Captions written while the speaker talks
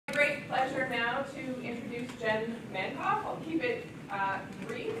now to introduce Jen Mankoff. I'll keep it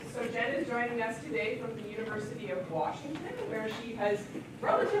brief. So Jen is joining us today from the University of Washington, where she has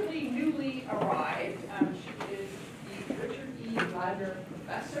relatively newly arrived. She is the Richard E. Ladner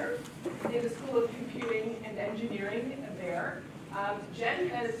Professor in the School of Computing and Engineering there. Jen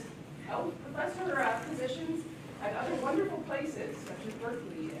has held professor positions at other wonderful places, such as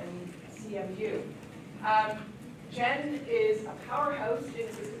Berkeley and CMU. Jen is a powerhouse in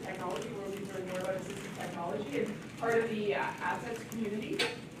assistive technology. We'll be learning more about assistive technology and part of the assets community.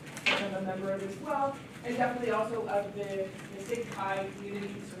 I'm a member of it as well, and definitely also of the SIG Chi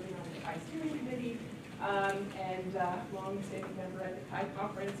community, serving on the Chi steering committee, and long-standing member at the Chi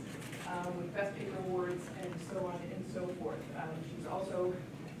conference with Best Paper Awards and so on and so forth. She's also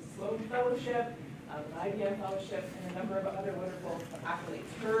Sloan Fellowship, an IBM Fellowship, and a number of other wonderful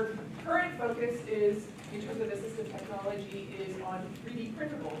accolades. Her current focus is, in terms of assistive technology, is on 3D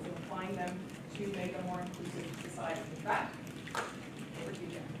printables and applying them to make a more inclusive society. With that, over to you,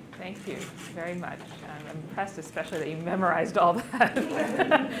 Jen. Thank you very much. I'm impressed, especially that you memorized all that.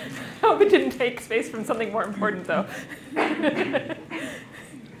 I hope it didn't take space from something more important, though. We're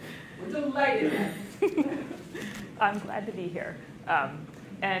delighted. I'm glad to be here.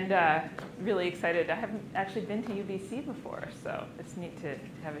 And really excited. I haven't actually been to UBC before, so it's neat to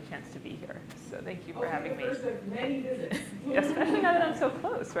have a chance to be here. So thank you for having me. First of many visits. Especially now that I'm so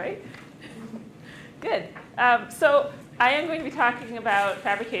close, right? Good. So I am going to be talking about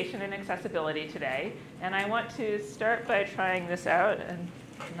fabrication and accessibility today, and I want to start by trying this out and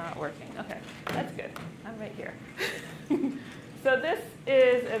not working. Okay, that's good. I'm right here. So this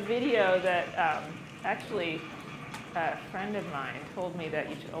is a video that actually a friend of mine told me that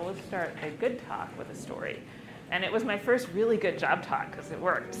you should always start a good talk with a story. And it was my first really good job talk because it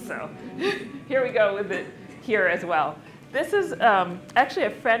worked. So here we go with it here as well. This is actually a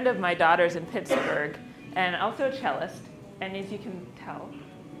friend of my daughter's in Pittsburgh and also a cellist. And as you can tell,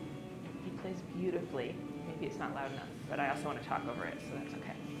 he plays beautifully. Maybe it's not loud enough, but I also want to talk over it, so that's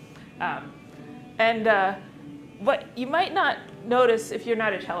okay. What you might not notice if you're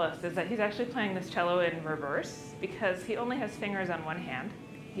not a cellist is that he's actually playing this cello in reverse because he only has fingers on one hand.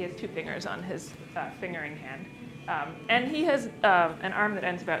 He has two fingers on his fingering hand. And he has an arm that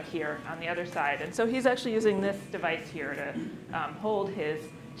ends about here on the other side. And so he's actually using this device here to hold his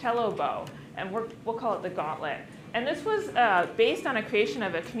cello bow. And we'll call it the gauntlet. And this was based on a creation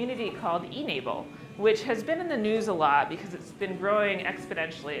of a community called eNable, which has been in the news a lot because it's been growing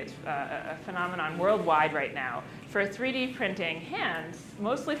exponentially. It's a phenomenon worldwide right now for 3D printing hands,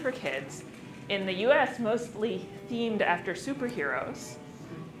 mostly for kids. In the US, mostly themed after superheroes,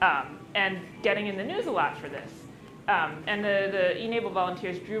 and getting in the news a lot for this. And the eNable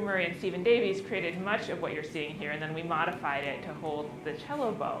volunteers, Drew Murray and Stephen Davies, created much of what you're seeing here, and then we modified it to hold the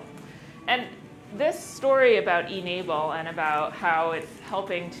cello bow. And this story about eNable and about how it's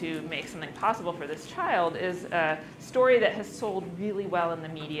helping to make something possible for this child is a story that has sold really well in the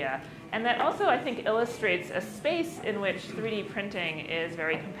media, and that also, I think, illustrates a space in which 3D printing is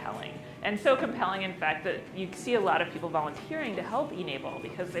very compelling. And so compelling, in fact, that you see a lot of people volunteering to help eNable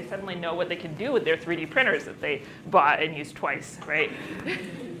because they suddenly know what they can do with their 3D printers that they bought and used twice, right?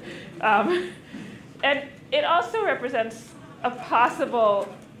 And it also represents a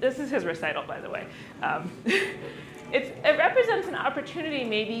possible, this is his recital, by the way. It represents an opportunity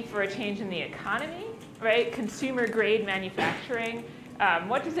maybe for a change in the economy, right? Consumer grade manufacturing.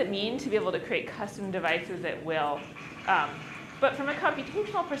 What does it mean to be able to create custom devices at will? But from a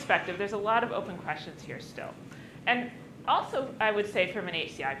computational perspective, there's a lot of open questions here still. And also, I would say from an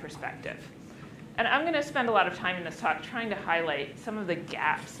HCI perspective. And I'm going to spend a lot of time in this talk trying to highlight some of the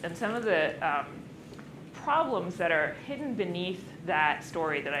gaps and some of the problems that are hidden beneath that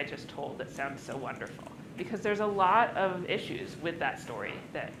story that I just told that sounds so wonderful. Because there's a lot of issues with that story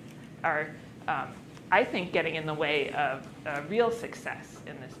that are, I think, getting in the way of real success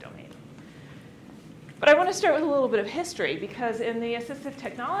in this domain. But I want to start with a little bit of history, because in the assistive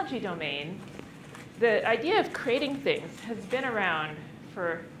technology domain, the idea of creating things has been around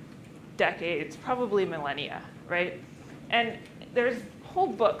for decades, probably millennia, right? And there's whole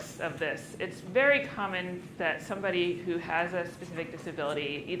books of this. It's very common that somebody who has a specific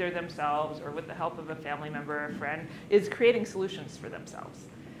disability, either themselves or with the help of a family member or friend, is creating solutions for themselves.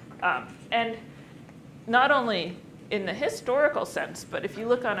 And not only in the historical sense, but if you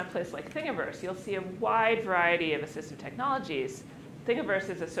look on a place like Thingiverse, you'll see a wide variety of assistive technologies. Thingiverse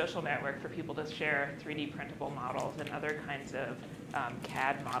is a social network for people to share 3D printable models and other kinds of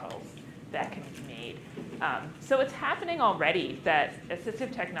CAD models. that can be made. So it's happening already that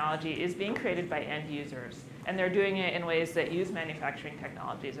assistive technology is being created by end users, and they're doing it in ways that use manufacturing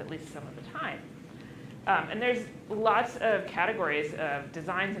technologies at least some of the time. And there's lots of categories of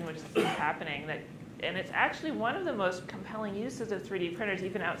designs in which this is happening, and it's actually one of the most compelling uses of 3D printers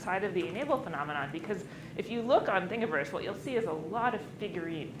even outside of the enable phenomenon, because if you look on Thingiverse, what you'll see is a lot of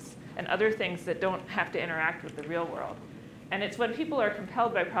figurines and other things that don't have to interact with the real world. And it's when people are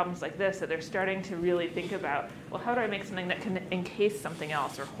compelled by problems like this that they're starting to really think about, well, how do I make something that can encase something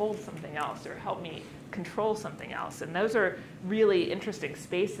else or hold something else or help me control something else? And those are really interesting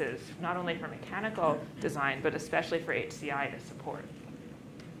spaces, not only for mechanical design, but especially for HCI to support.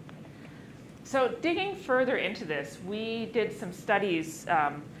 So digging further into this, we did some studies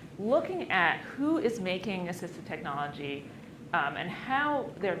looking at who is making assistive technology and how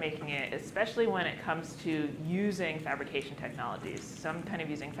they're making it, especially when it comes to using fabrication technologies. Some kind of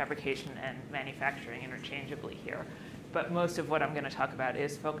using fabrication and manufacturing interchangeably here. But most of what I'm going to talk about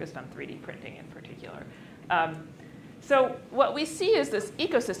is focused on 3D printing in particular. So what we see is this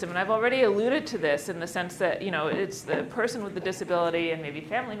ecosystem, and I've already alluded to this in the sense that, you know, it's the person with the disability and maybe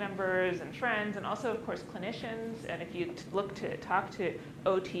family members and friends, and also, of course, clinicians. And if you look to talk to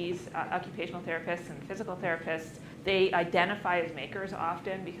OTs, occupational therapists and physical therapists, they identify as makers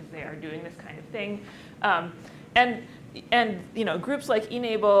often because they are doing this kind of thing. And you know, groups like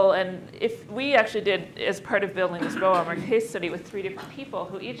Enable, and if we actually did, as part of building this BOEM, a case study with 3 different people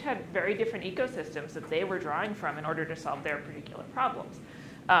who each had very different ecosystems that they were drawing from in order to solve their particular problems.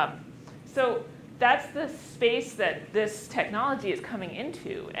 So that's the space that this technology is coming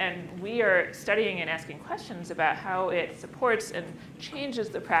into, and we are studying and asking questions about how it supports and changes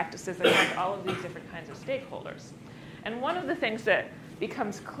the practices among all of these different kinds of stakeholders. And one of the things that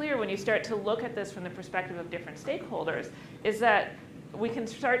becomes clear when you start to look at this from the perspective of different stakeholders is that we can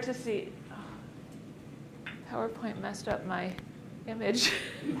start to see, PowerPoint messed up my image.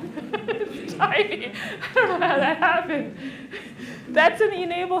 It's tiny. I don't know how that happened. That's an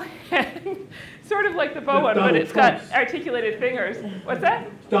Enable hand, sort of like the BOEM, but it's got articulated fingers. What's that?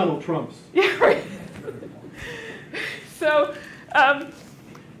 Donald Trump's. Yeah, right. So,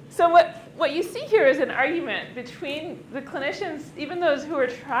 what you see here is an argument between the clinicians, even those who are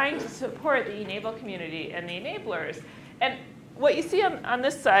trying to support the Enable community, and the enablers. And what you see on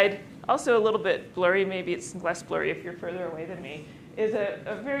this side, also a little bit blurry, maybe it's less blurry if you're further away than me, is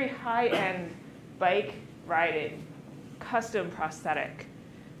a very high-end bike riding custom prosthetic.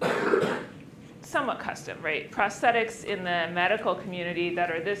 Somewhat custom, right? Prosthetics in the medical community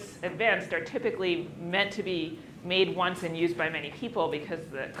that are this advanced are typically meant to be made once and used by many people because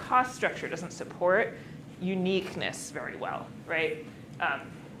the cost structure doesn't support uniqueness very well, right?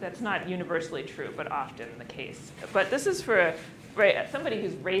 That's not universally true, but often the case. But this is for somebody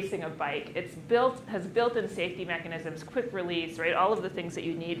who's racing a bike. It's has built-in safety mechanisms, quick release, right? All of the things that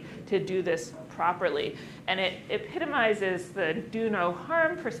you need to do this properly. And it epitomizes the do no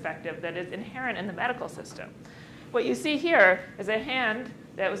harm perspective that is inherent in the medical system. What you see here is a hand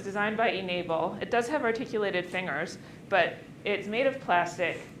that was designed by Enable. It does have articulated fingers, but it's made of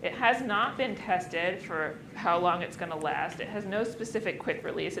plastic. It has not been tested for how long it's going to last. It has no specific quick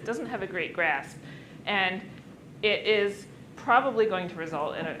release. It doesn't have a great grasp. And it is probably going to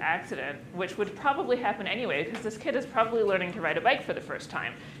result in an accident, which would probably happen anyway, because this kid is probably learning to ride a bike for the first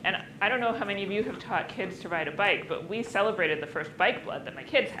time. And I don't know how many of you have taught kids to ride a bike, but we celebrated the first bike blood that my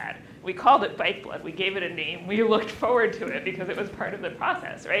kids had. We called it bike blood. We gave it a name. We looked forward to it because it was part of the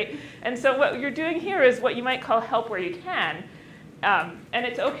process, right? And so what you're doing here is what you might call help where you can. And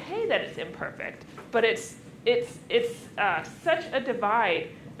it's okay that it's imperfect, but it's such a divide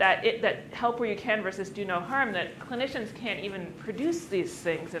that help where you can versus do no harm, that clinicians can't even produce these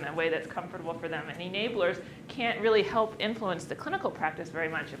things in a way that's comfortable for them, and enablers can't really help influence the clinical practice very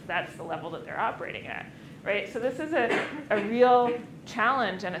much if that's the level that they're operating at, right? So this is a real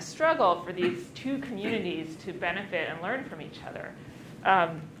challenge and a struggle for these two communities to benefit and learn from each other.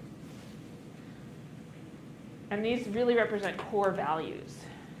 And these really represent core values.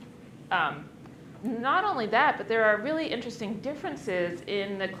 Not only that, but there are really interesting differences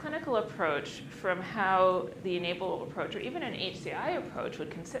in the clinical approach from how the Enable approach or even an HCI approach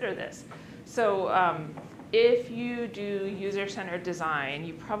would consider this. So if you do user-centered design,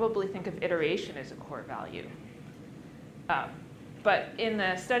 you probably think of iteration as a core value. But in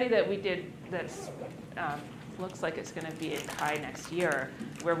the study that we did that's looks like it's going to be at CHI next year,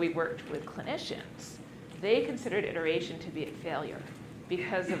 where we worked with clinicians, they considered iteration to be a failure,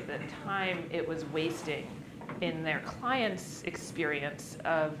 because of the time it was wasting in their client's experience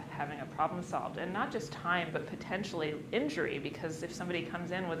of having a problem solved, and not just time, but potentially injury, because if somebody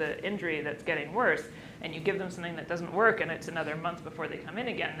comes in with an injury that's getting worse, and you give them something that doesn't work, and it's another month before they come in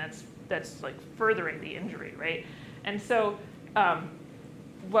again, that's like furthering the injury, right? And so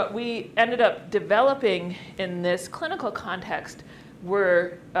what we ended up developing in this clinical context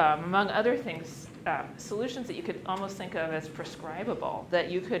were, among other things, solutions that you could almost think of as prescribable, that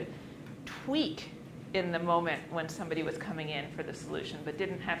you could tweak in the moment when somebody was coming in for the solution, but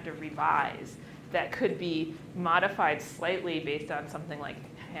didn't have to revise, that could be modified slightly based on something like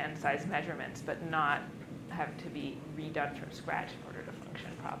hand size measurements, but not have to be redone from scratch in order to function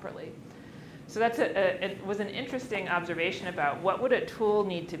properly. So that's it was an interesting observation about what would a tool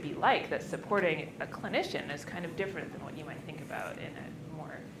need to be like that's supporting a clinician is kind of different than what you might think about in a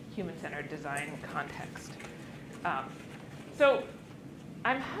more human-centered design context. So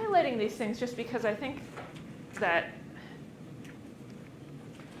I'm highlighting these things just because I think that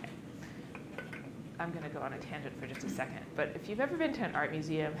I'm going to go on a tangent for just a second, but if you've ever been to an art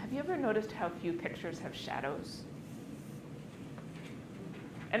museum, have you ever noticed how few pictures have shadows?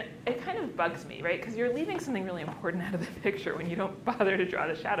 And it kind of bugs me, right? Because you're leaving something really important out of the picture when you don't bother to draw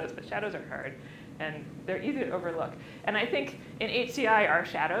the shadows, but shadows are hard, and they're easy to overlook. And I think in HCI, our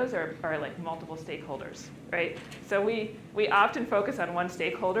shadows are like multiple stakeholders, right? So we often focus on one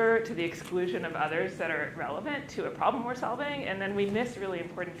stakeholder to the exclusion of others that are relevant to a problem we're solving, and then we miss really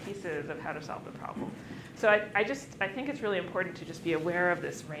important pieces of how to solve the problem. So I think it's really important to just be aware of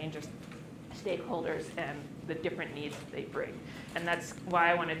this range of stakeholders and the different needs that they bring. And that's why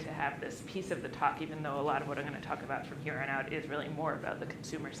I wanted to have this piece of the talk, even though a lot of what I'm going to talk about from here on out is really more about the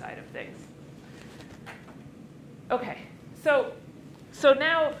consumer side of things. Okay, so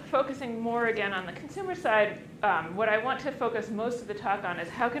now focusing more again on the consumer side, what I want to focus most of the talk on is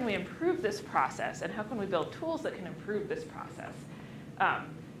how can we improve this process and how can we build tools that can improve this process.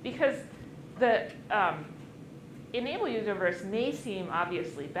 Because the Enable universe may seem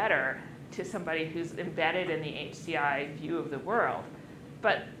obviously better to somebody who's embedded in the HCI view of the world,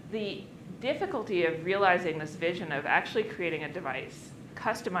 but the difficulty of realizing this vision of actually creating a device,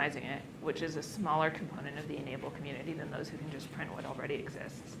 customizing it, which is a smaller component of the Enable community than those who can just print what already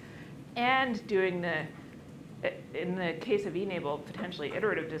exists, and doing in the case of Enable, potentially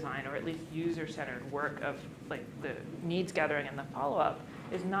iterative design, or at least user-centered work of like the needs gathering and the follow-up,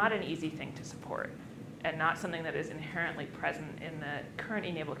 is not an easy thing to support, and not something that is inherently present in the current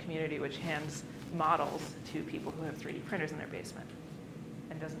Enable community, which hands models to people who have 3D printers in their basement,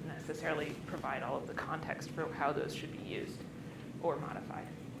 and doesn't necessarily provide all of the context for how those should be used or modified.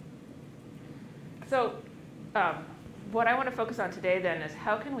 So what I want to focus on today then is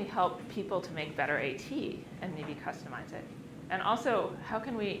how can we help people to make better AT and maybe customize it? And also, how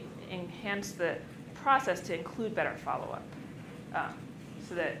can we enhance the process to include better follow-up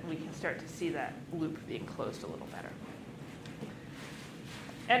so that we can start to see that loop being closed a little better?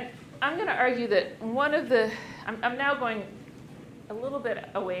 And I'm going to argue that one of the, I'm now going a little bit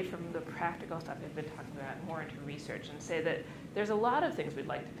away from the practical stuff I've been talking about, more into research, and say that there's a lot of things we'd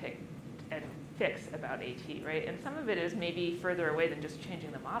like to pick and fix about AT, right? And some of it is maybe further away than just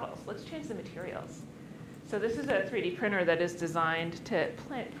changing the models. Let's change the materials. So this is a 3D printer that is designed to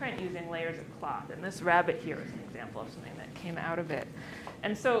print using layers of cloth. And this rabbit here is an example of something that came out of it.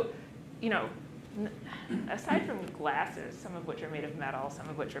 And so, you know, aside from glasses, some of which are made of metal, some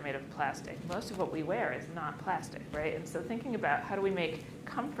of which are made of plastic, most of what we wear is not plastic, right? And so thinking about how do we make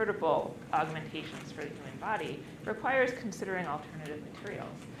comfortable augmentations for the human body requires considering alternative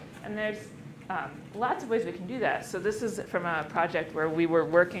materials. And there's lots of ways we can do that. So this is from a project where we were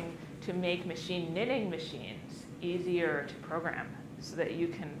working to make machine knitting machines easier to program so that you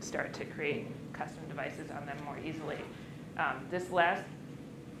can start to create custom devices on them more easily. This last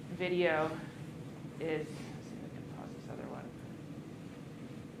video is, let's see if I can pause this other one,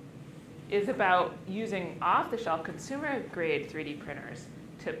 is about using off-the-shelf consumer-grade 3D printers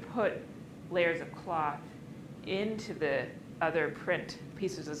to put layers of cloth into the other print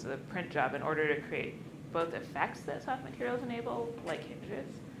pieces of the print job in order to create both effects that soft materials enable, like hinges,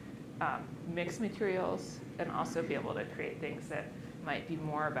 mixed materials, and also be able to create things that might be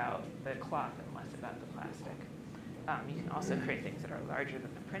more about the cloth and less about the plastic. You can also create things that are larger than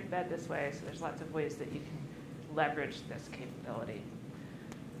the print bed this way, so there's lots of ways that you can leverage this capability.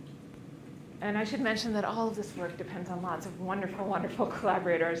 And I should mention that all of this work depends on lots of wonderful, wonderful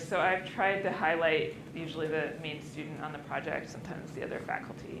collaborators. So I've tried to highlight usually the main student on the project, sometimes the other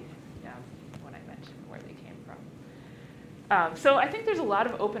faculty, when I mention where they came from. So I think there's a lot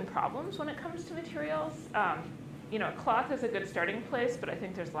of open problems when it comes to materials. cloth is a good starting place, but I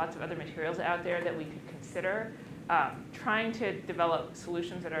think there's lots of other materials out there that we could consider. Trying to develop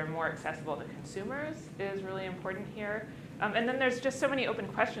solutions that are more accessible to consumers is really important here. And then there's just so many open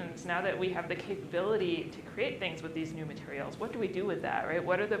questions now that we have the capability to create things with these new materials. What do we do with that, right?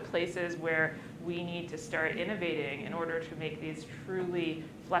 What are the places where we need to start innovating in order to make these truly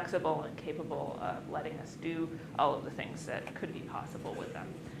flexible and capable of letting us do all of the things that could be possible with them?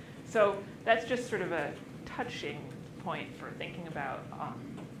 So that's just sort of a touching point for thinking about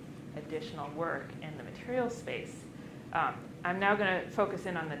additional work in the material space. I'm now going to focus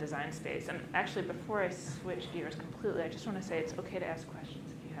in on the design space. And actually, before I switch gears completely, I just want to say it's OK to ask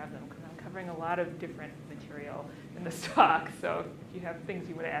questions if you have them, because I'm covering a lot of different material in this talk. So if you have things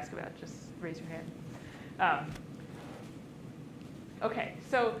you want to ask about, just raise your hand. OK,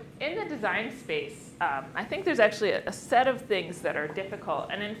 so in the design space, I think there's actually a set of things that are difficult.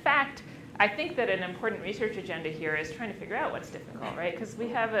 And in fact, I think that an important research agenda here is trying to figure out what's difficult, right? Because we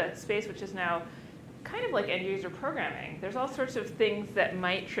have a space which is now kind of like end-user programming. There's all sorts of things that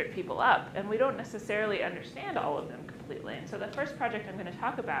might trip people up, and we don't necessarily understand all of them completely. And so the first project I'm going to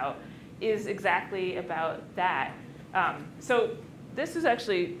talk about is exactly about that. So this is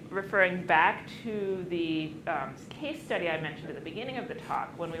actually referring back to the case study I mentioned at the beginning of the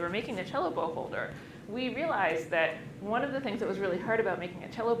talk. When we were making the cello bow holder, we realized that one of the things that was really hard about making a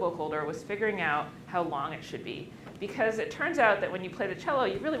cello bow holder was figuring out how long it should be. Because it turns out that when you play the cello,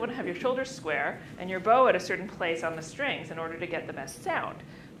 you really want to have your shoulders square and your bow at a certain place on the strings in order to get the best sound.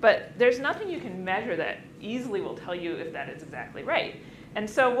 But there's nothing you can measure that easily will tell you if that is exactly right. And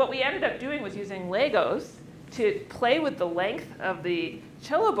so what we ended up doing was using Legos to play with the length of the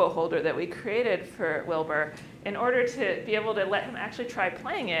cello bow holder that we created for Wilbur in order to be able to let him actually try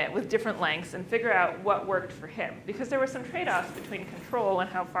playing it with different lengths and figure out what worked for him. Because there were some trade-offs between control and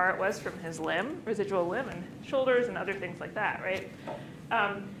how far it was from his limb, residual limb, and shoulders and other things like that, right?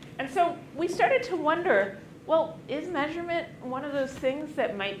 And so we started to wonder, well, is measurement one of those things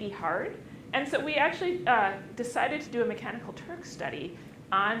that might be hard? And so we actually decided to do a Mechanical Turk study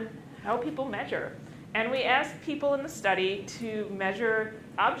on how people measure. And we asked people in the study to measure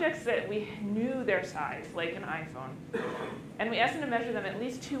objects that we knew their size, like an iPhone. And we asked them to measure them at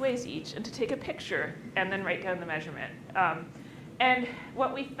least 2 ways each, and to take a picture and then write down the measurement. And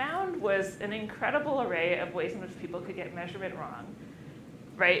what we found was an incredible array of ways in which people could get measurement wrong,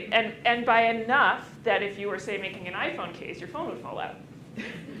 right? And by enough that if you were, say, making an iPhone case, your phone would fall out.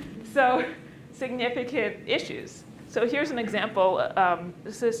 So significant issues. So here's an example.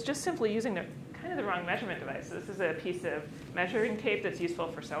 This is just simply using the wrong measurement device. So this is a piece of measuring tape that's useful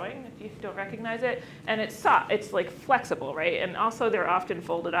for sewing, if you don't recognize it. And it's soft, it's like flexible, right? And also they're often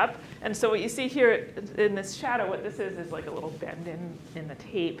folded up. And so what you see here in this shadow, what this is like a little bend in the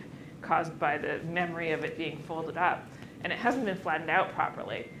tape caused by the memory of it being folded up. And it hasn't been flattened out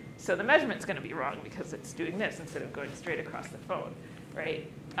properly. So the measurement's going to be wrong because it's doing this instead of going straight across the phone, right?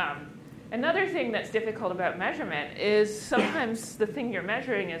 Another thing that's difficult about measurement is sometimes the thing you're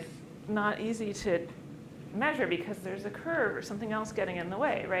measuring is not easy to measure because there's a curve or something else getting in the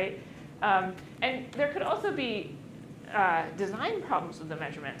way, right? And there could also be design problems with the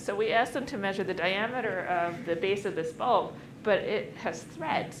measurement. So we asked them to measure the diameter of the base of this bulb, but it has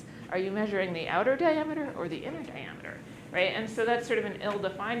threads. Are you measuring the outer diameter or the inner diameter, right? And so that's sort of an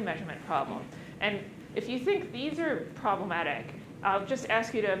ill-defined measurement problem. And if you think these are problematic, I'll just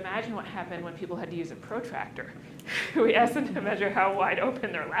ask you to imagine what happened when people had to use a protractor. We asked them to measure how wide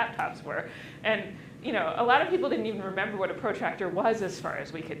open their laptops were. And a lot of people didn't even remember what a protractor was as far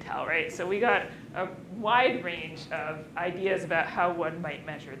as we could tell, right? So we got a wide range of ideas about how one might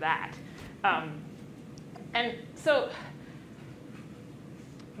measure that. And so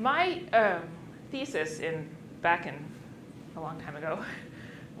my thesis back in a long time ago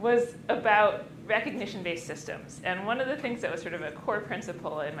was about recognition-based systems. And one of the things that was sort of a core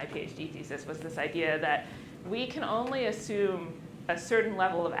principle in my PhD thesis was this idea that we can only assume a certain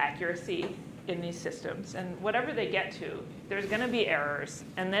level of accuracy in these systems. And whatever they get to, there's going to be errors.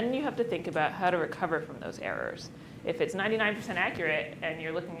 And then you have to think about how to recover from those errors. If it's 99% accurate and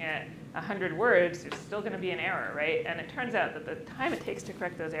you're looking at 100 words, there's still going to be an error, right? And it turns out that the time it takes to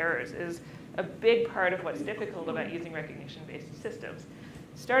correct those errors is a big part of what's difficult about using recognition-based systems.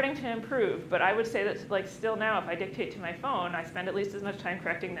 Starting to improve, but I would say that still now, if I dictate to my phone, I spend at least as much time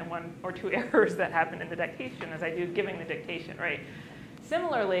correcting the 1 or 2 errors that happen in the dictation as I do giving the dictation, right?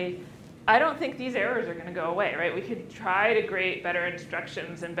 Similarly, I don't think these errors are going to go away, right? We could try to create better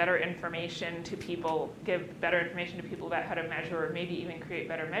instructions and better information to people, give better information to people about how to measure, or maybe even create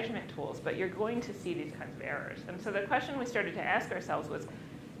better measurement tools, but you're going to see these kinds of errors. And so the question we started to ask ourselves was,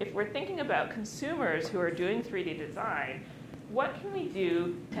 if we're thinking about consumers who are doing 3D design, what can we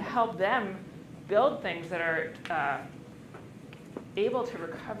do to help them build things that are able to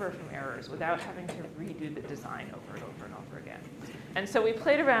recover from errors without having to redo the design over and over and over again? And so we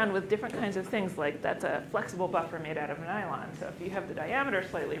played around with different kinds of things, like that's a flexible buffer made out of nylon. So if you have the diameter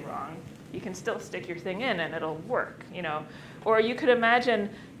slightly wrong, you can still stick your thing in and it'll work, you know. Or you could imagine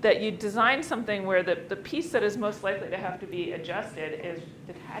that you design something where the piece that is most likely to have to be adjusted is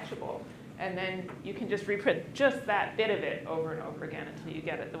detachable. And then you can just reprint just that bit of it over and over again until you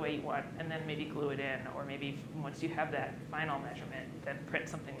get it the way you want, and then maybe glue it in, or maybe once you have that final measurement, then print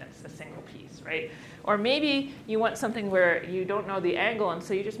something that's a single piece, right? Or maybe you want something where you don't know the angle, and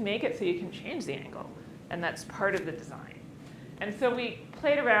so you just make it so you can change the angle, and that's part of the design. And so we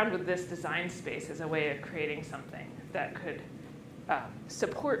played around with this design space as a way of creating something that could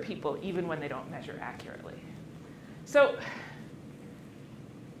support people even when they don't measure accurately. So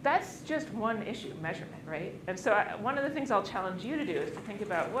that's just one issue, measurement, right? And so one of the things I'll challenge you to do is to think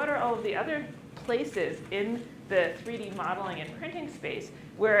about what are all of the other places in the 3D modeling and printing space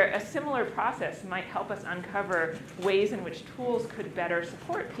where a similar process might help us uncover ways in which tools could better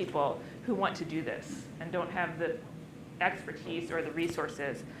support people who want to do this and don't have the expertise or the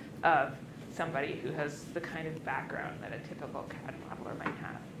resources of somebody who has the kind of background that a typical CAD modeler might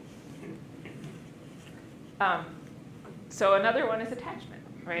have. So another one is attachment,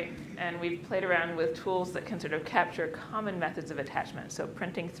 right? And we've played around with tools that can sort of capture common methods of attachment. So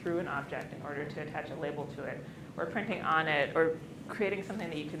printing through an object in order to attach a label to it, or printing on it, or creating something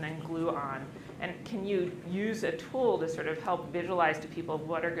that you can then glue on. And can you use a tool to sort of help visualize to people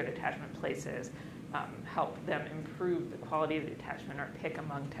what are good attachment places, help them improve the quality of the attachment, or pick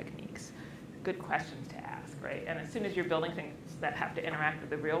among techniques? Good questions to ask, right? And as soon as you're building things that have to interact with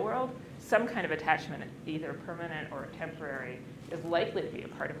the real world, some kind of attachment, either permanent or temporary, is likely to be a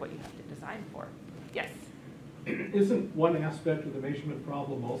part of what you have to design for. Yes? Isn't one aspect of the measurement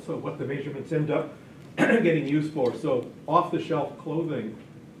problem also what the measurements end up getting used for? So off-the-shelf clothing,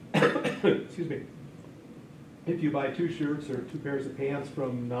 excuse me, if you buy 2 shirts or 2 pairs of pants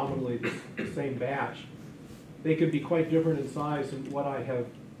from nominally the same batch, they could be quite different in size. And what I have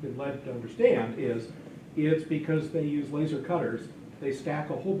been led to understand is it's because they use laser cutters. They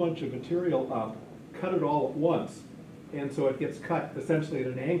stack a whole bunch of material up, cut it all at once, and so it gets cut essentially at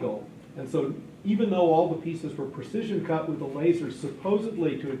an angle. And so even though all the pieces were precision cut with a laser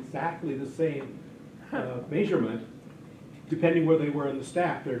supposedly to exactly the same measurement, depending where they were in the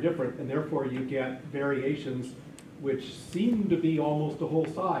stack, they're different, and therefore you get variations which seem to be almost a whole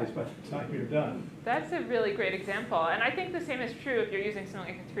size by the time you're done. That's a really great example. And I think the same is true if you're using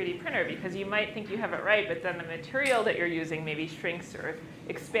something like a 3D printer, because you might think you have it right, but then the material that you're using maybe shrinks or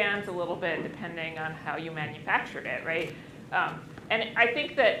expands a little bit depending on how you manufactured it, right? And I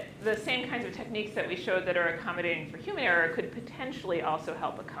think that the same kinds of techniques that we showed that are accommodating for human error could potentially also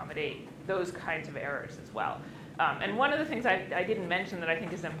help accommodate those kinds of errors as well. And one of the things I didn't mention that I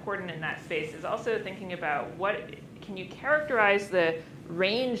think is important in that space is also thinking about can you characterize the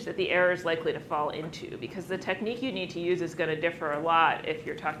range that the error is likely to fall into? Because the technique you need to use is going to differ a lot if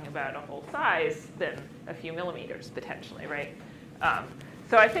you're talking about a whole size than a few millimeters, potentially, right?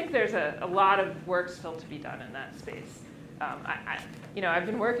 So I think there's a lot of work still to be done in that space. I've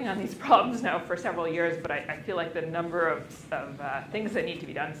been working on these problems now for several years, but I feel like the number of things that need to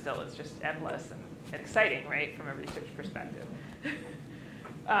be done still is just endless and exciting, right, from a research perspective.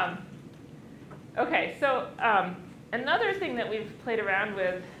 Okay, so another thing that we've played around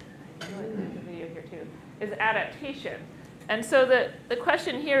with, I like the video here too, is adaptation. And so the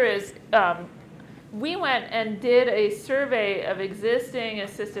question here is, we went and did a survey of existing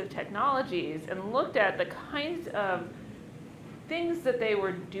assistive technologies and looked at the kinds of things that they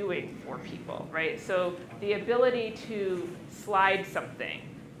were doing for people, right? So the ability to slide something,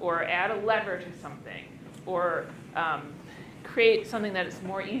 or add a lever to something, or create something that is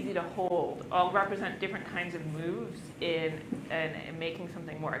more easy to hold, all represent different kinds of moves in making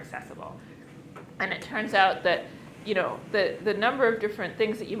something more accessible. And it turns out that the number of different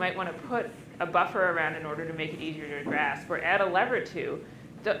things that you might want to put a buffer around in order to make it easier to grasp, or add a lever to,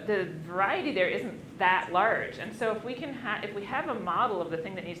 the variety there isn't that large. And so if we have a model of the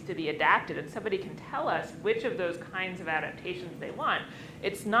thing that needs to be adapted, and somebody can tell us which of those kinds of adaptations they want,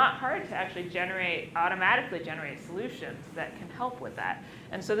 it's not hard to actually automatically generate solutions that can help with that.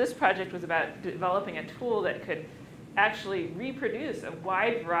 And so this project was about developing a tool that could actually reproduce a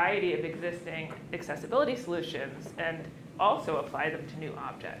wide variety of existing accessibility solutions and also apply them to new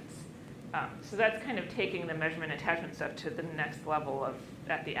objects. So that's kind of taking the measurement attachment stuff to the next level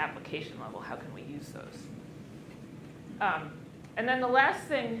at the application level. How can we use those? And then the last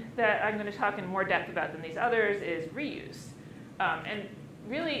thing that I'm going to talk in more depth about than these others is reuse. And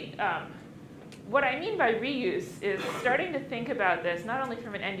really, what I mean by reuse is starting to think about this not only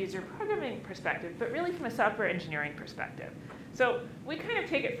from an end-user programming perspective, but really from a software engineering perspective. So we kind of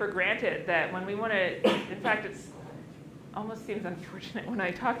take it for granted that when we want to, in fact, it's almost seems unfortunate when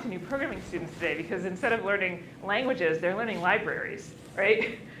I talk to new programming students today, because instead of learning languages, they're learning libraries,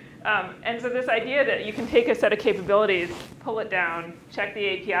 right? And so this idea that you can take a set of capabilities, pull it down, check the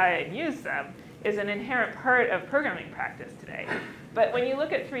API, and use them is an inherent part of programming practice today. But when you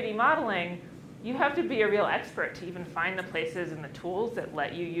look at 3D modeling, you have to be a real expert to even find the places and the tools that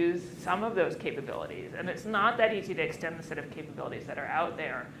let you use some of those capabilities. And it's not that easy to extend the set of capabilities that are out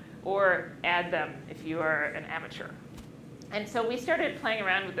there or add them if you are an amateur. And so we started playing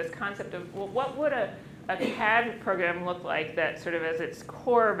around with this concept of, well, what would a CAD program look like that sort of as its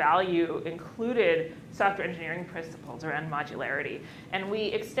core value included software engineering principles around modularity. And we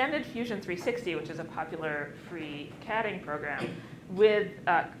extended Fusion 360, which is a popular free CADing program, with,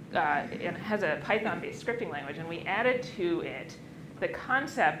 it has a Python-based scripting language, and we added to it the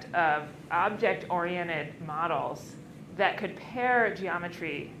concept of object-oriented models that could pair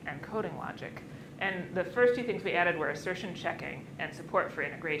geometry and coding logic. And the first two things we added were assertion checking and support for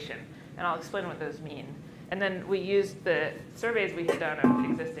integration. And I'll explain what those mean. And then we used the surveys we had done of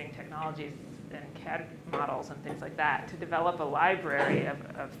existing technologies and CAD models and things like that to develop a library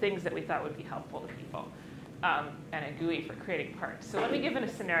of things that we thought would be helpful to people, and a GUI for creating parts. So let me give it a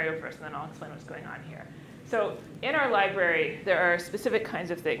scenario first, and then I'll explain what's going on here. So in our library, there are specific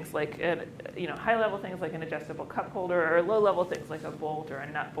kinds of things, like high-level things like an adjustable cup holder, or low-level things like a bolt or a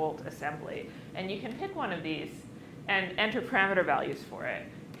nut bolt assembly. And you can pick one of these and enter parameter values for it.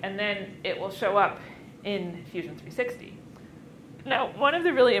 And then it will show up in Fusion 360. Now, one of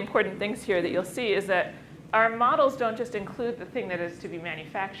the really important things here that you'll see is that our models don't just include the thing that is to be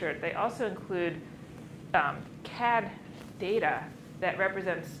manufactured. They also include CAD data that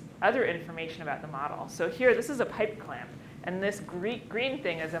represents other information about the model. So here, this is a pipe clamp, and this green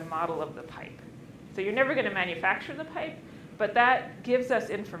thing is a model of the pipe. So you're never going to manufacture the pipe, but that gives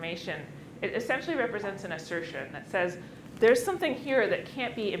us information. It essentially represents an assertion that says, there's something here that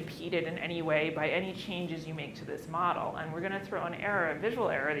can't be impeded in any way by any changes you make to this model, and we're going to throw an error, a visual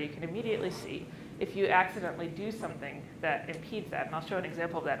error that you can immediately see if you accidentally do something that impedes that, and I'll show an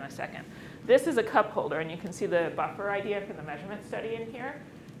example of that in a second. This is a cup holder, and you can see the buffer idea from the measurement study in here.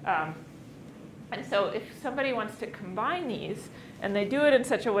 And so if somebody wants to combine these, and they do it in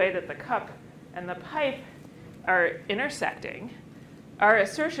such a way that the cup and the pipe are intersecting, our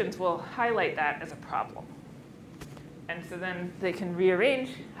assertions will highlight that as a problem. And so then they can rearrange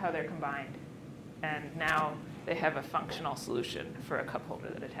how they're combined, and now they have a functional solution for a cup holder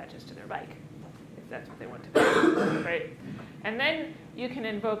that attaches to their bike, if that's what they want to do, right? And then you can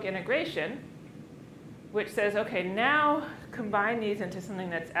invoke integration, which says, okay, now combine these into something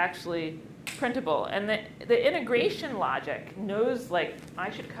that's actually printable. And the integration logic knows, like, I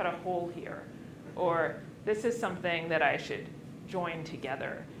should cut a hole here, or this is something that I should join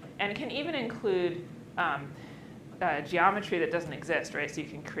together. And it can even include geometry that doesn't exist, right? So you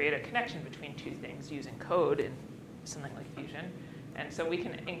can create a connection between two things using code in something like Fusion. And so we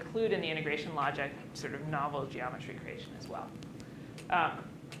can include in the integration logic sort of novel geometry creation as well.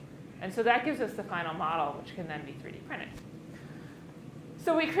 And so that gives us the final model, which can then be 3D printed.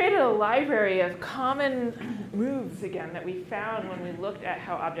 So we created a library of common moves, again, that we found when we looked at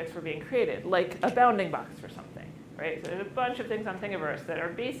how objects were being created, like a bounding box for something, right? So there's a bunch of things on Thingiverse that are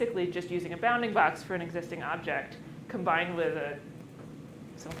basically just using a bounding box for an existing object combined with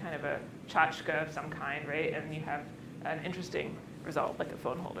some kind of a tchotchke of some kind, right? And you have an interesting result, like a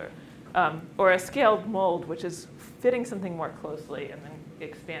phone holder. Or a scaled mold, which is fitting something more closely and then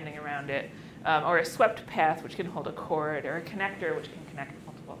expanding around it. Or a swept path, which can hold a cord, or a connector, which can connect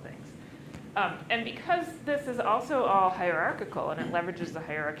multiple things. And because this is also all hierarchical, and it leverages the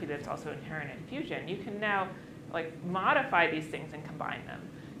hierarchy that's also inherent in Fusion, you can now modify these things and combine them.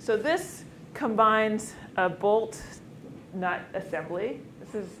 So this combines a bolt nut assembly.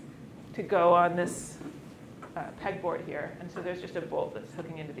 This is to go on this pegboard here. And so there's just a bolt that's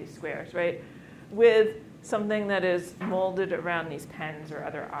hooking into these squares, right? With something that is molded around these pens or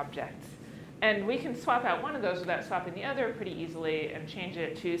other objects. And we can swap out one of those without swapping the other pretty easily and change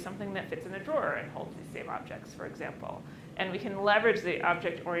it to something that fits in a drawer and holds these same objects, for example. And we can leverage the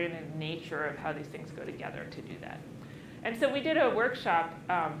object-oriented nature of how these things go together to do that. And so we did a workshop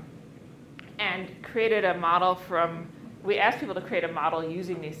and created a model we asked people to create a model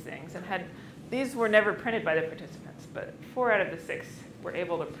using these things, and these were never printed by the participants, but 4 out of the 6 were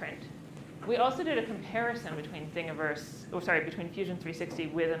able to print We also did a comparison between between Fusion 360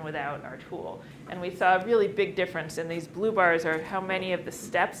 with and without our tool. And we saw a really big difference, and these blue bars are how many of the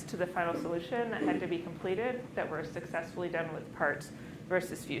steps to the final solution that had to be completed that were successfully done with parts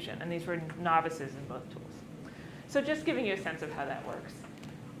versus Fusion. And these were novices in both tools. So just giving you a sense of how that works.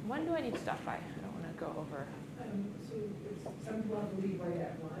 When do I need to stop by? I don't want to go over. So it's, some people have to leave right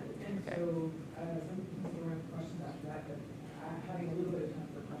at 1, and Okay. so some people will have questions after that, but having a little bit of time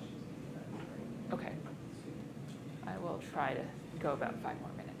for questions. Okay. I will try to go about 5 more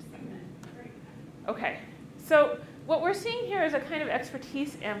minutes then. Okay. So what we're seeing here is a kind of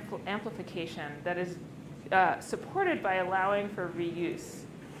expertise amplification that is supported by allowing for reuse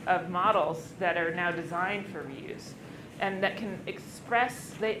of models that are now designed for reuse and that can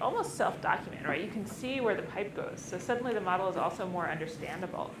express, they almost self-document, right? You can see where the pipe goes. So suddenly the model is also more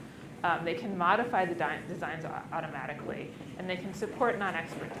understandable. They can modify the designs automatically, and they can support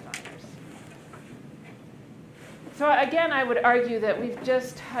non-expert designers. So again, I would argue that we've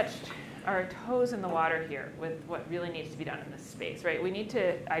just touched our toes in the water here with what really needs to be done in this space, right? We need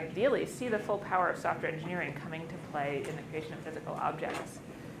to ideally see the full power of software engineering coming to play in the creation of physical objects.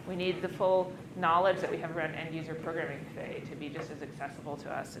 We need the full knowledge that we have around end-user programming today to be just as accessible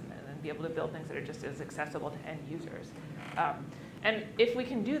to us and be able to build things that are just as accessible to end users. And if we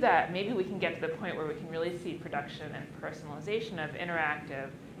can do that, maybe we can get to the point where we can really see production and personalization of interactive,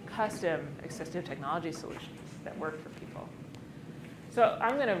 custom, assistive technology solutions that work for people. So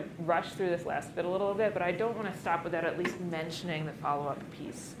I'm going to rush through this last bit a little bit, but I don't want to stop without at least mentioning the follow-up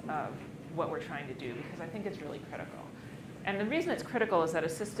piece of what we're trying to do, because I think it's really critical. And the reason it's critical is that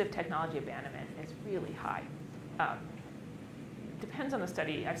assistive technology abandonment is really high. Depends on the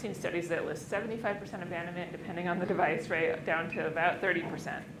study. I've seen studies that list 75% abandonment, depending on the device, right, down to about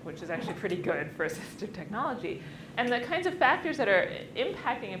 30%, which is actually pretty good for assistive technology. And the kinds of factors that are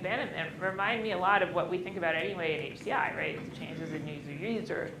impacting abandonment remind me a lot of what we think about anyway in HCI, right? The changes in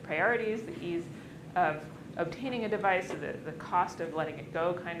user priorities, the ease of obtaining a device, the cost of letting it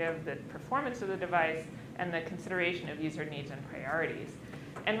go, kind of the performance of the device, and the consideration of user needs and priorities.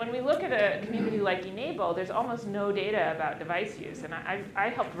 And when we look at a community like Enable, there's almost no data about device use. And I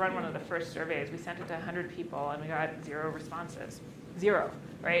helped run one of the first surveys. We sent it to 100 people, and we got 0 responses. 0,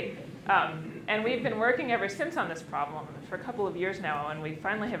 right? And we've been working ever since on this problem for a couple of years now, and we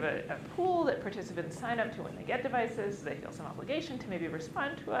finally have a pool that participants sign up to when they get devices. So they feel some obligation to maybe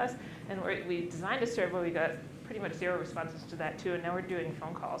respond to us. And we designed a survey. We got pretty much 0 responses to that too, and now we're doing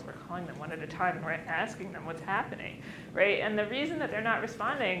phone calls. We're calling them one at a time, and we're asking them what's happening, right? And the reason that they're not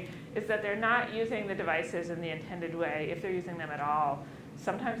responding is that they're not using the devices in the intended way, if they're using them at all.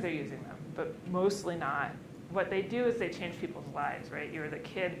 Sometimes they're using them, but mostly not. What they do is they change people's lives, right? You're the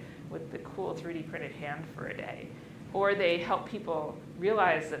kid with the cool 3D printed hand for a day. Or they help people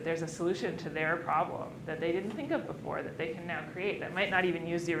realize that there's a solution to their problem that they didn't think of before that they can now create that might not even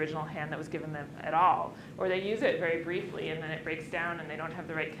use the original hand that was given them at all. Or they use it very briefly and then it breaks down and they don't have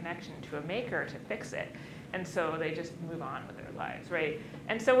the right connection to a maker to fix it. And so they just move on with their lives, right?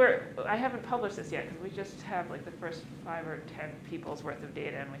 And so I haven't published this yet because we just have like the first 5 or 10 people's worth of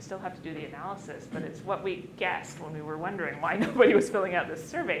data and we still have to do the analysis, but it's what we guessed when we were wondering why nobody was filling out this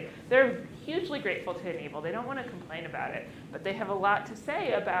survey. They're hugely grateful to Enable. They don't want to complain about it, but they have a lot to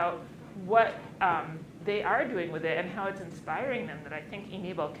say about what they are doing with it and how it's inspiring them that I think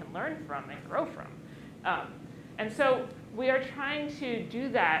Enable can learn from and grow from. And so we are trying to do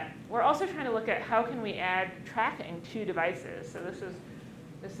that. We're also trying to look at how can we add tracking to devices. So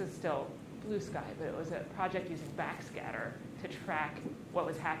this is still blue sky, but it was a project using backscatter to track what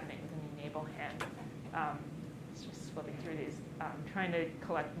was happening with an Enable hand. It's just flipping through these. Trying to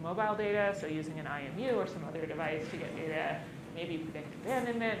collect mobile data, so using an IMU or some other device to get data, maybe predict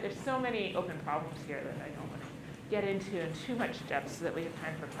abandonment. There's so many open problems here that I don't want to get into in too much depth so that we have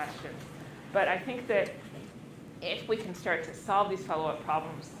time for questions. But I think that if we can start to solve these follow-up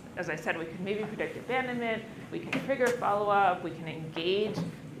problems, as I said, we can maybe predict abandonment, we can trigger follow-up, we can engage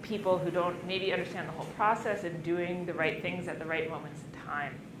people who don't maybe understand the whole process and doing the right things at the right moments in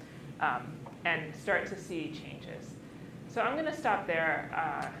time, and start to see changes. So I'm going to stop there.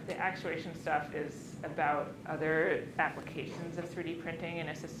 The actuation stuff is about other applications of 3D printing and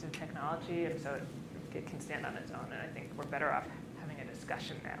assistive technology, and so it can stand on its own, and I think we're better off having a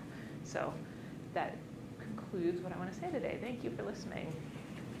discussion now. So that concludes what I want to say today. Thank you for listening.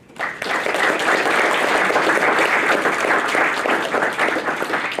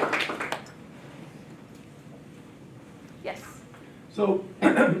 Yes? So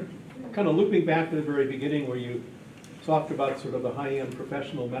kind of looping back to the very beginning where you talked about sort of the high-end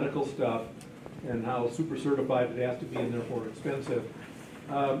professional medical stuff and how super certified it has to be and therefore expensive.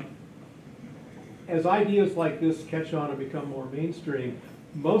 as ideas like this catch on and become more mainstream,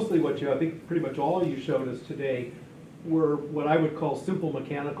 mostly what I think pretty much all you showed us today were what I would call simple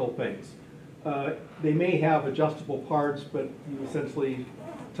mechanical things. They may have adjustable parts, but you essentially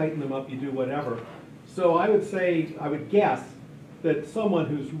tighten them up, you do whatever. So I would guess that someone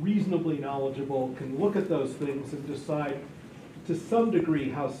who's reasonably knowledgeable can look at those things and decide to some degree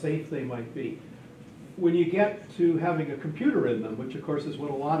how safe they might be. When you get to having a computer in them, which of course is what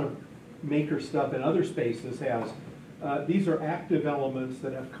a lot of maker stuff in other spaces has, these are active elements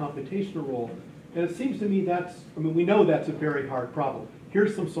that have computational role. And it seems to me we know that's a very hard problem.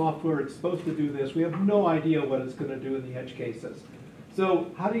 Here's some software, it's supposed to do this. We have no idea what it's going to do in the edge cases.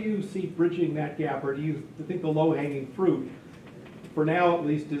 So how do you see bridging that gap, or do you think the low-hanging fruit, for now at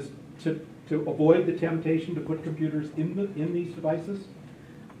least, is to avoid the temptation to put computers in these devices?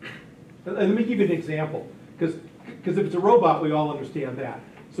 And let me give you an example, because if it's a robot, we all understand that.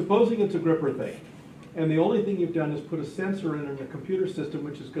 Supposing it's a gripper thing, and the only thing you've done is put a sensor in a computer system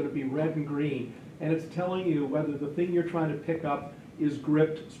which is going to be red and green, and it's telling you whether the thing you're trying to pick up is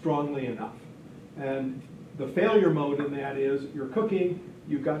gripped strongly enough. And the failure mode in that is you're cooking,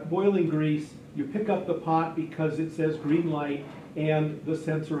 you've got boiling grease, you pick up the pot because it says green light, and the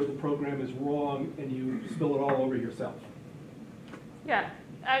sensor of the program is wrong, and you spill it all over yourself. Yeah,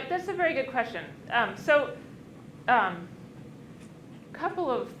 that's a very good question.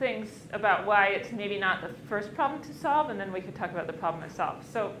 Couple of things about why it's maybe not the first problem to solve, and then we could talk about the problem itself.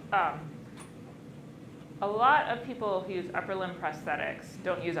 So a lot of people who use upper limb prosthetics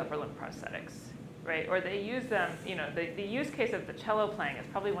don't use upper limb prosthetics, right? Or they use them, the use case of the cello playing is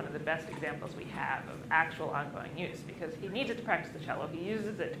probably one of the best examples we have of actual ongoing use, because he needs it to practice the cello, he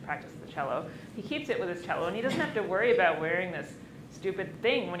uses it to practice the cello, he keeps it with his cello, and he doesn't have to worry about wearing this stupid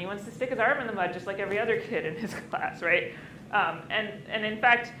thing when he wants to stick his arm in the mud just like every other kid in his class, right? And in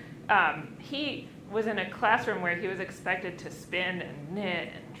fact, he was in a classroom where he was expected to spin and knit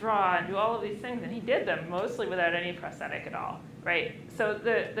and draw and do all of these things, and he did them mostly without any prosthetic at all, right? So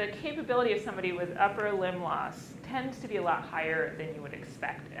the capability of somebody with upper limb loss tends to be a lot higher than you would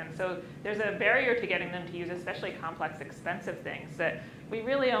expect. And so there's a barrier to getting them to use especially complex, expensive things that we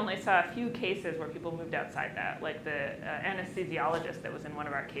really only saw a few cases where people moved outside that, like the anesthesiologist that was in one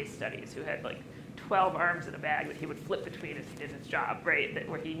of our case studies who had like 12 arms in a bag that he would flip between as he did his job, right?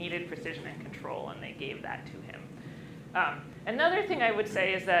 Where he needed precision and control, and they gave that to him. Another thing I would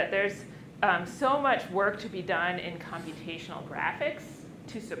say is that there's so much work to be done in computational graphics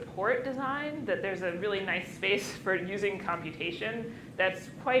to support design that there's a really nice space for using computation that's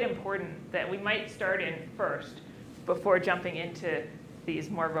quite important that we might start in first before jumping into these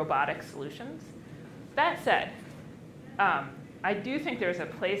more robotic solutions. That said, I do think there's a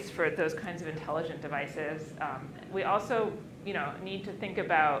place for those kinds of intelligent devices. We also, need to think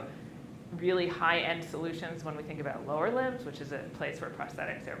about really high-end solutions when we think about lower limbs, which is a place where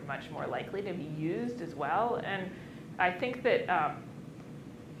prosthetics are much more likely to be used as well. And I think that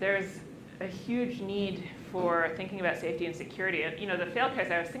there's a huge need for thinking about safety and security. And, the fail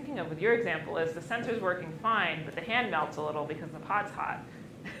case I was thinking of with your example is the sensor's working fine, but the hand melts a little because the pot's hot.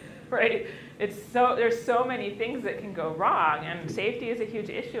 Right? There's so many things that can go wrong, and safety is a huge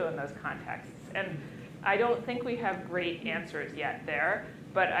issue in those contexts. And I don't think we have great answers yet there,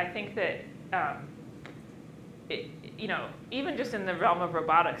 but I think that even just in the realm of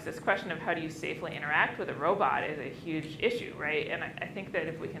robotics, this question of how do you safely interact with a robot is a huge issue, right? And I think that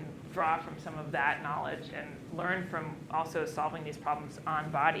if we can draw from some of that knowledge and learn from also solving these problems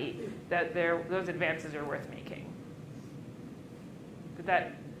on body, that those advances are worth making. Did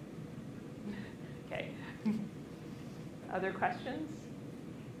that? Okay. Other questions?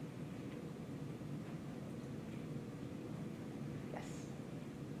 Yes.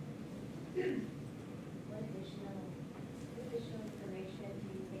 What additional information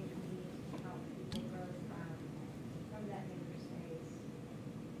do you think we need to help people grow from that makerspace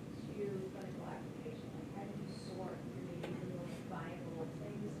to clinical application? Like, how do you sort really the most viable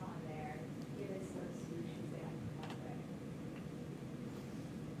things on there, given some solutions they have to come up with?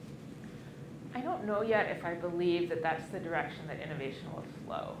 I don't know yet if I believe that that's the direction that innovation will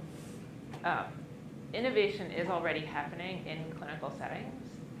flow. Innovation is already happening in clinical settings.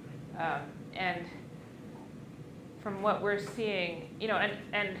 And from what we're seeing,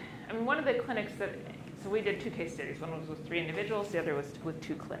 and I mean, one of the clinics so we did 2 case studies. One was with 3 individuals, the other was with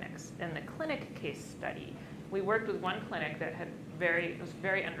 2 clinics. In the clinic case study, we worked with one clinic that was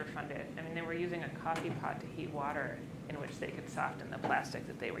very underfunded. I mean, they were using a coffee pot to heat water in which they could soften the plastic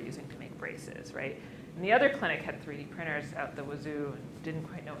that they were using to make braces, right? And the other clinic had 3D printers out the wazoo and didn't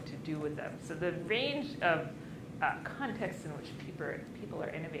quite know what to do with them. So the range of contexts in which people are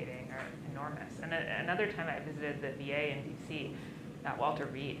innovating are enormous. And another time I visited the VA in DC at Walter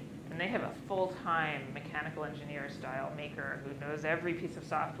Reed, and they have a full-time mechanical engineer style maker who knows every piece of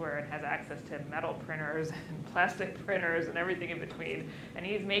software and has access to metal printers and plastic printers and everything in between. And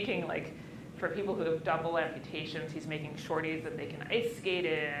he's making, like, for people who have double amputations, he's making shorties that they can ice skate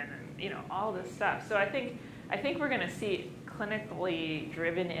in, and all this stuff. So I think we're going to see clinically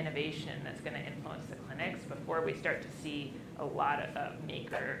driven innovation that's going to influence the clinics before we start to see a lot of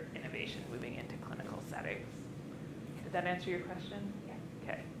maker innovation moving into clinical settings. Did that answer your question? Yeah.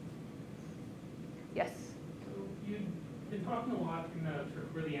 Okay. Yes? So you've been talking a lot in the sort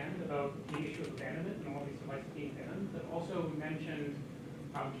of really end about the issue of abandonment and all these devices being abandoned, but also mentioned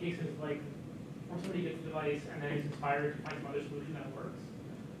cases like where somebody gets a device and then is inspired to find some other solution that works.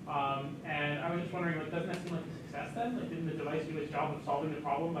 And I was just wondering, like, doesn't that seem like a success then? Like, didn't the device do its job of solving the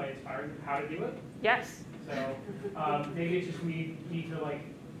problem by inspiring how to do it? Yes. So maybe it's just we need to like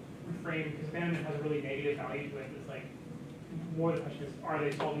reframe, because abandonment has a really negative value to it. It's like more the question is, are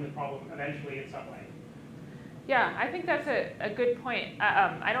they solving the problem eventually in some way? Yeah, I think that's a good point.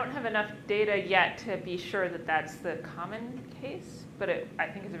 I don't have enough data yet to be sure that that's the common case, but I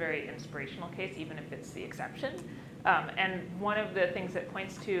think it's a very inspirational case, even if it's the exception. And one of the things it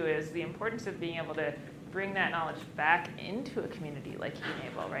points to is the importance of being able to bring that knowledge back into a community like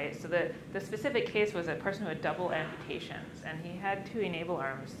Enable, right? So the specific case was a person who had double amputations, and he had 2 Enable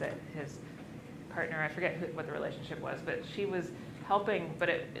arms that his partner, I forget what the relationship was, but she was helping, but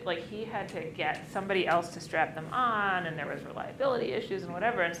he had to get somebody else to strap them on, and there was reliability issues and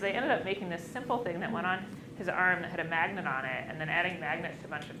whatever, and so they ended up making this simple thing that went on his arm that had a magnet on it, and then adding magnets to a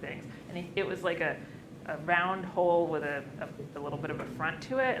bunch of things, and it was like a round hole with a little bit of a front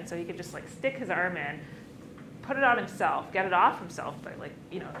to it, and so he could just like stick his arm in, put it on himself, get it off himself by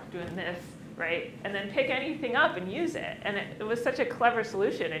doing this, right, and then pick anything up and use it, and it was such a clever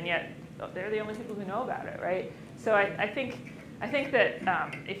solution, and yet they're the only people who know about it, right? So I think that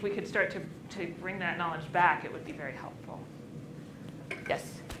if we could start to bring that knowledge back, it would be very helpful.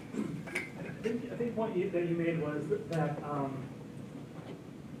 Yes? I think the point that you made was that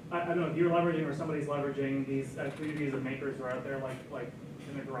I don't know if you're leveraging or somebody's leveraging these communities of makers who are out there, like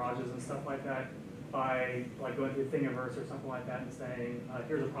in the garages and stuff like that, by like going through Thingiverse or something like that and saying,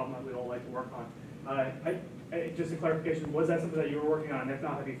 here's a problem that we all like to work on. Just a clarification, was that something that you were working on? And if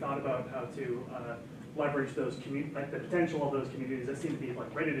not, have you thought about how to leverage those the potential of those communities that seem to be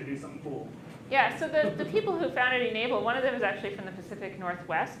like ready to do something cool? Yeah, so the people who founded Enable, one of them is actually from the Pacific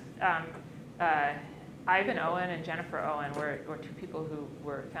Northwest. Ivan Owen and Jennifer Owen were 2 people who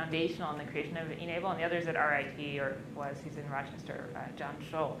were foundational in the creation of Enable, and the other's at RIT, he's in Rochester, John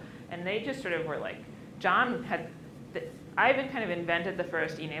Scholl. And they just sort of were like, Ivan kind of invented the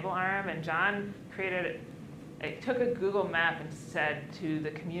first Enable arm, and John took a Google map and said to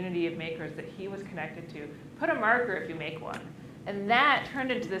the community of makers that he was connected to, put a marker if you make one. And that turned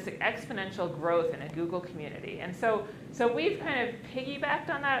into this exponential growth in a Google community. And so we've kind of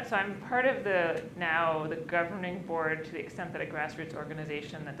piggybacked on that. So I'm part of the governing board, to the extent that a grassroots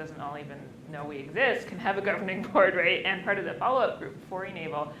organization that doesn't all even know we exist can have a governing board, right? And part of the follow-up group for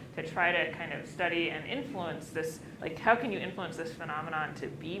Enable to try to kind of study and influence this, like how can you influence this phenomenon to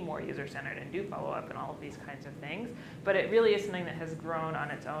be more user-centered and do follow-up and all of these kinds of things. But it really is something that has grown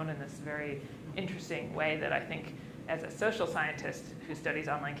on its own in this very interesting way that I think, as a social scientist who studies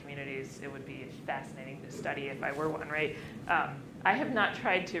online communities, it would be fascinating to study if I were one, right? I have not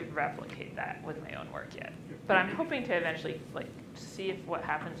tried to replicate that with my own work yet, but I'm hoping to eventually see what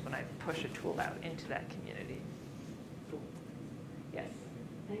happens when I push a tool out into that community. Yes?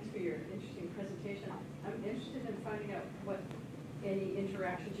 Thanks for your interesting presentation. I'm interested in finding out what any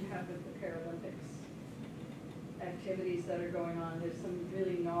interactions you have with the Paralympics activities that are going on. There's some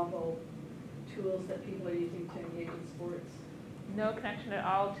really novel tools that people are using to engage in sports. No connection at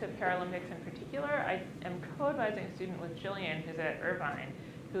all to Paralympics in particular. I am co-advising a student with Jillian, who's at Irvine,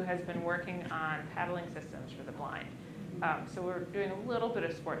 who has been working on paddling systems for the blind. So we're doing a little bit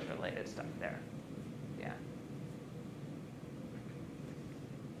of sports-related stuff there. Yeah.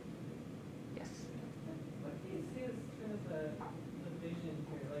 Yes? What do you see as kind of the vision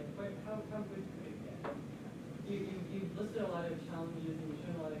here? Like, how good could it get? You've listed a lot of challenges and you've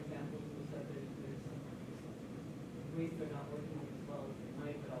shown a lot of examples. Ways they're not working as well as they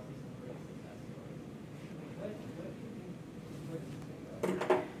might, but also some great success stories. What do you think, where does this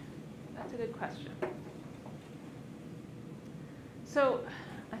go? That's a good question. So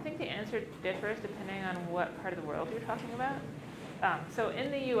I think the answer differs depending on what part of the world you're talking about. So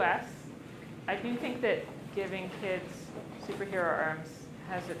in the US, I do think that giving kids superhero arms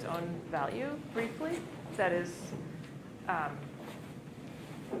has its own value, briefly. that is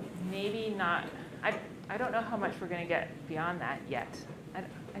maybe not, I don't know how much we're going to get beyond that yet.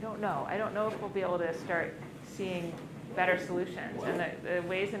 I don't know. I don't know if we'll be able to start seeing better solutions. And the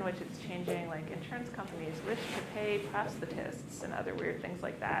ways in which it's changing, like insurance companies wish to pay prosthetists and other weird things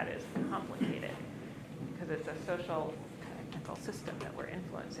like that is complicated because it's a social technical system that we're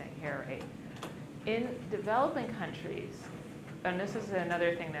influencing here, right? In developing countries, and this is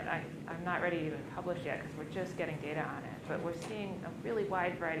another thing that I'm not ready to even publish yet because we're just getting data on it, but we're seeing a really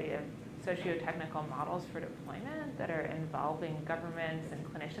wide variety of socio-technical models for deployment that are involving governments and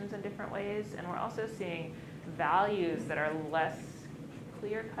clinicians in different ways. And we're also seeing values that are less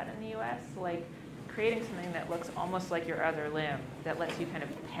clear-cut in the US, like creating something that looks almost like your other limb that lets you kind of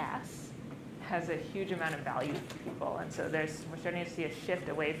pass has a huge amount of value for people. And so we're starting to see a shift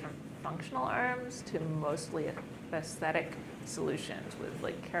away from functional arms to mostly aesthetic solutions with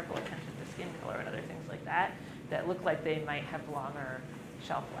like careful attention to skin color and other things like that that look like they might have longer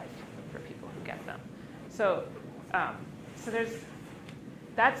shelf life for people who get them. So,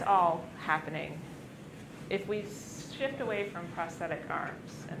 that's all happening. If we shift away from prosthetic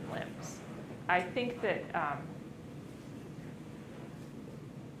arms and limbs, I think that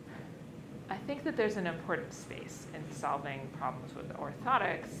there's an important space in solving problems with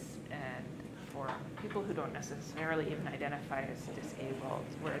orthotics and for people who don't necessarily even identify as disabled,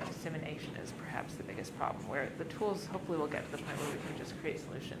 where dissemination is perhaps the biggest problem, where the tools hopefully will get to the point where we can just create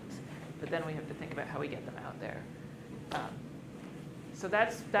solutions, but then we have to think about how we get them out there. So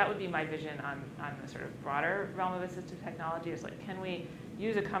that would be my vision on the sort of broader realm of assistive technology is like, can we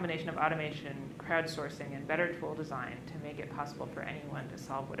use a combination of automation, crowdsourcing, and better tool design to make it possible for anyone to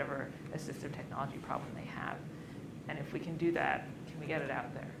solve whatever assistive technology problem they have? And if we can do that, can we get it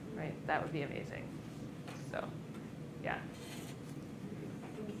out there, right? That would be amazing.